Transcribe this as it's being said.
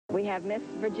We have Miss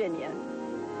Virginia.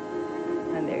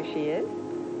 And there she is.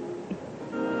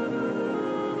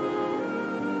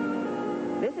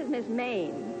 This is Miss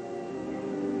Maine.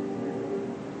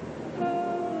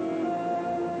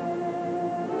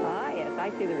 Ah, yes, I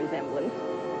see the resemblance.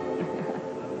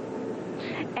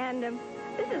 And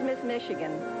this is Miss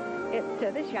Michigan.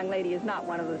 This young lady is not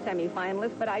one of the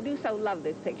semi-finalists, but I do so love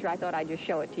this picture, I thought I'd just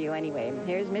show it to you anyway.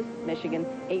 Here's Miss Michigan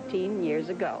 18 years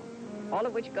ago. All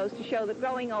of which goes to show that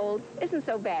growing old isn't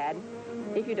so bad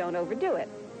if you don't overdo it.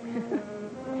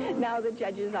 Now the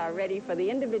judges are ready for the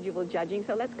individual judging,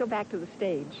 so let's go back to the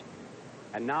stage.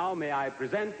 And now may I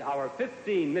present our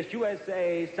 15 Miss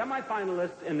USA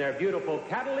semi-finalists in their beautiful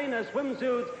Catalina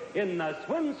swimsuits in the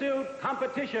swimsuit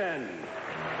competition.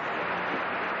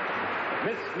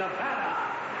 Miss Nevada.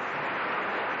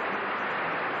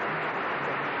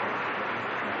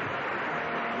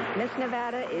 Miss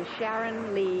Nevada is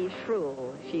Sharon Lee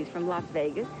Shruel. She's from Las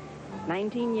Vegas,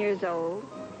 19 years old.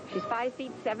 She's 5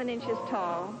 feet 7 inches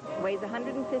tall, weighs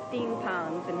 115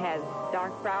 pounds, and has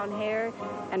dark brown hair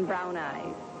and brown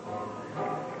eyes.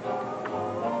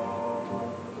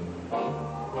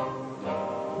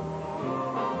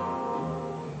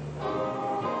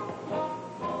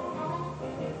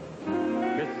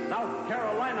 Miss South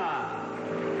Carolina.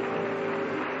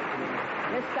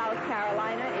 Miss South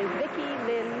Carolina is Vicki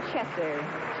Lynn Chesser.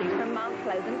 She's from Mount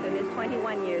Pleasant and is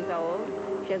 21 years old.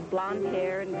 She has blonde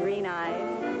hair and green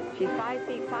eyes. She's 5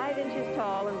 feet 5 inches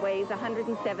tall and weighs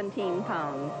 117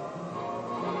 pounds.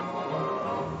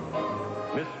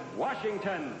 Miss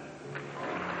Washington.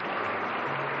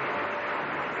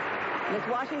 Miss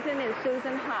Washington is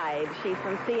Susan Hyde. She's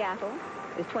from Seattle,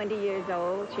 is 20 years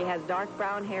old. She has dark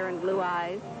brown hair and blue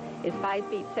eyes, is 5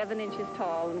 feet 7 inches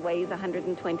tall and weighs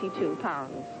 122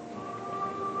 pounds.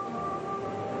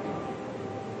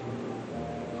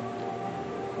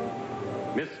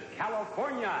 Miss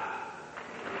California.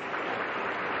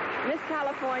 Miss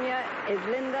California is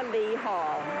Linda Lee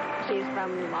Hall. She's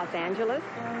from Los Angeles.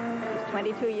 She's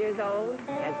 22 years old,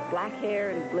 has black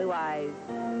hair and blue eyes.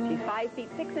 She's 5 feet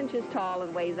 6 inches tall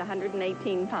and weighs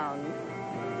 118 pounds.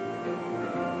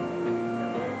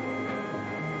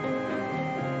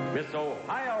 Miss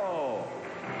Ohio.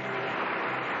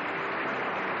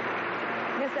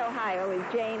 Miss Ohio is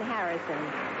Jane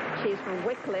Harrison. She's from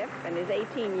Wickliffe and is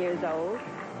 18 years old.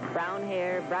 Brown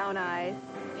hair, brown eyes.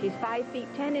 She's 5 feet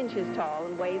 10 inches tall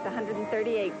and weighs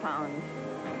 138 pounds.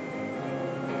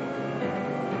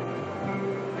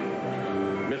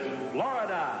 Miss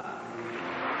Florida.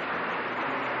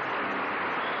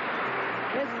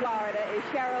 Miss Florida is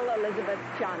Cheryl Elizabeth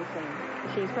Johnson.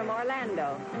 She's from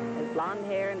Orlando, has blonde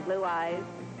hair and blue eyes,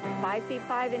 5 feet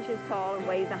 5 inches tall and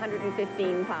weighs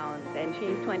 115 pounds, and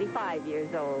she's 25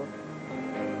 years old.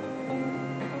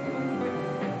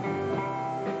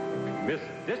 Miss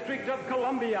District of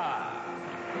Columbia.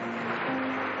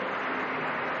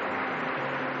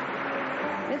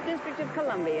 Miss District of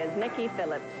Columbia is Nikki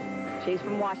Phillips. She's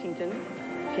from Washington.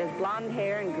 She has blonde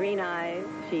hair and green eyes.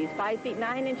 She's 5 feet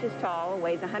 9 inches tall,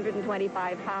 weighs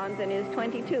 125 pounds, and is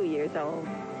 22 years old.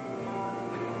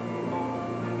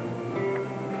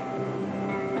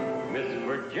 Miss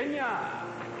Virginia.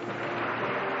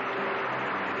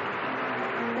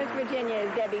 Miss Virginia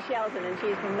is Debbie Shelton, and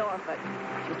she's from Norfolk.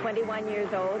 She's 21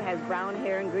 years old, has brown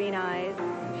hair and green eyes.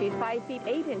 She's 5 feet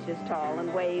 8 inches tall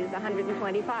and weighs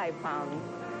 125 pounds.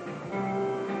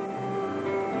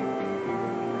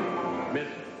 Miss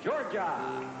Georgia.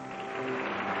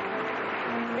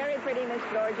 Very pretty Miss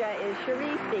Georgia is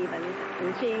Cherie Stevens,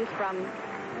 and she's from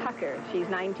Tucker. She's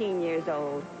 19 years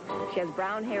old. She has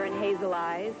brown hair and hazel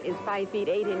eyes, is 5 feet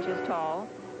 8 inches tall,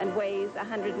 and weighs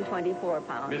 124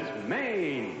 pounds. Miss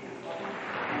Maine.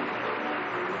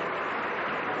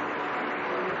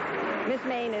 Miss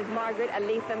Maine is Margaret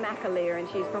Aletha McAleer, and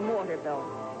she's from Waterville.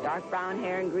 Dark brown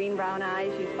hair and green-brown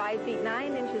eyes. She's 5 feet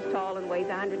 9 inches tall and weighs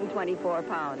 124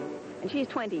 pounds. And she's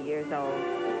 20 years old.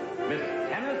 Miss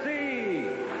Tennessee.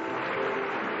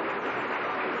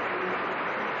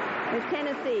 Miss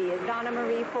Tennessee is Donna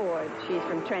Marie Ford. She's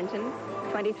from Trenton,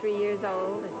 23 years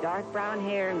old, has dark brown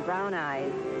hair and brown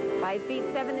eyes, 5 feet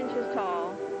 7 inches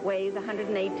tall, weighs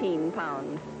 118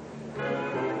 pounds.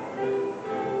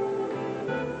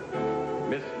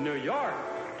 Miss New York.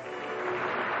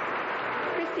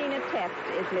 Christina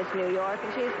Teft is Miss New York,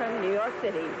 and she's from New York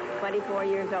City, 24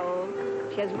 years old.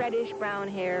 She has reddish brown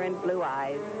hair and blue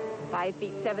eyes, 5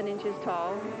 feet 7 inches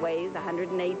tall, weighs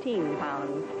 118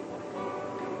 pounds.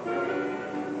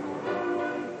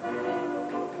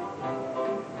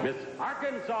 Miss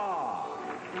Arkansas.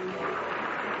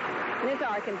 Miss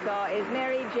Arkansas is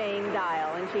Mary Jane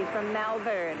Dial, and she's from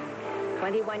Malvern.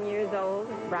 21 years old,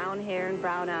 brown hair and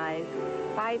brown eyes,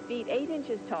 5 feet 8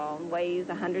 inches tall, and weighs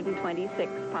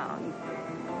 126 pounds.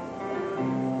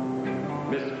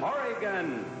 Miss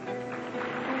Oregon.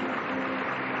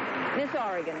 Miss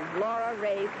Oregon, Laura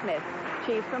Ray Smith.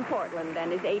 She's from Portland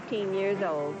and is 18 years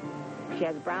old. She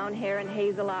has brown hair and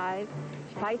hazel eyes.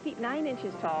 She's 5 feet 9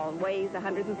 inches tall and weighs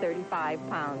 135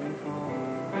 pounds.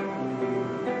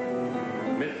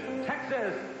 Miss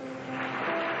Texas.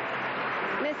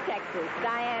 Miss Texas,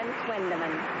 Diane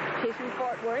Swindeman. She's from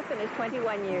Fort Worth and is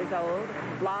 21 years old.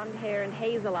 Blonde hair and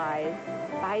hazel eyes.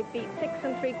 5 feet 6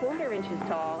 3/4 inches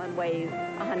tall and weighs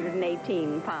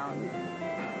 118 pounds.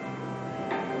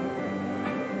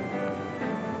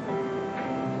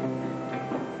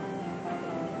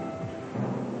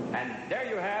 And there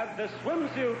you have the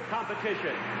swimsuit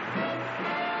competition.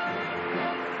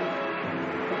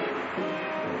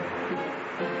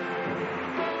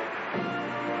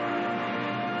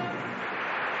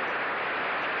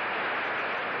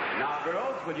 Now,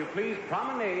 girls, will you please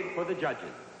promenade for the judges?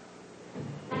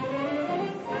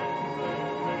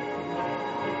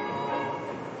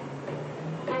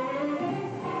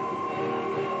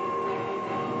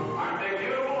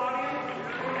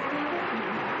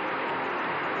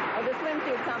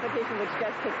 Competition which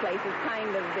just took place is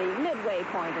kind of the midway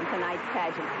point in tonight's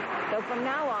pageant. So from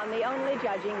now on, the only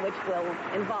judging which will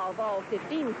involve all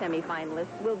 15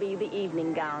 semifinalists will be the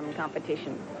evening gown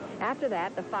competition. After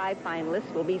that, the 5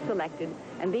 finalists will be selected,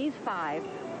 and these 5,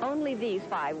 only these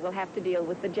 5, will have to deal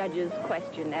with the judges'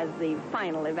 question as the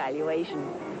final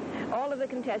evaluation. All of the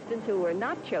contestants who were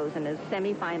not chosen as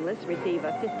semifinalists receive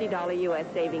a $50 U.S.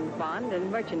 savings bond and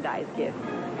merchandise gift.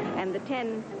 And the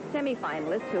 10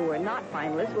 semifinalists who were not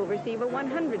finalists will receive a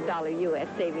 $100 U.S.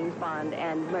 savings bond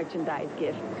and merchandise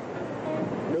gifts.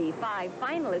 The 5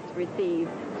 finalists receive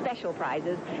special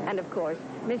prizes, and of course,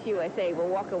 Miss USA will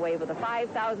walk away with a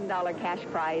 $5,000 cash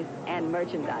prize and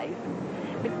merchandise.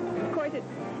 But of course,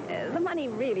 the money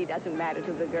really doesn't matter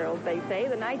to the girls, they say.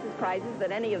 The nicest prizes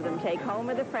that any of them take home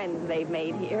are the friends they've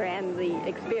made here and the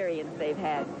experience they've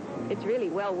had. It's really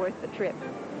well worth the trip.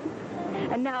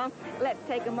 And now, let's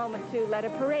take a moment to let a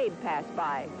parade pass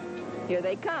by. Here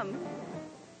they come.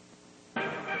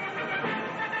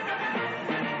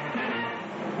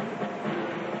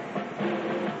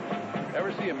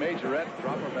 Ever see a majorette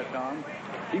drop her baton?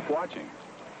 Keep watching.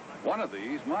 One of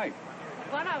these might.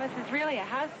 One of us is really a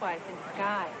housewife in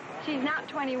disguise. She's not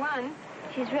 21.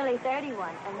 She's really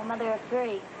 31 and the mother of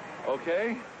 3.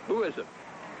 Okay, who is it?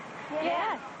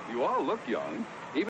 Yes. You all look young.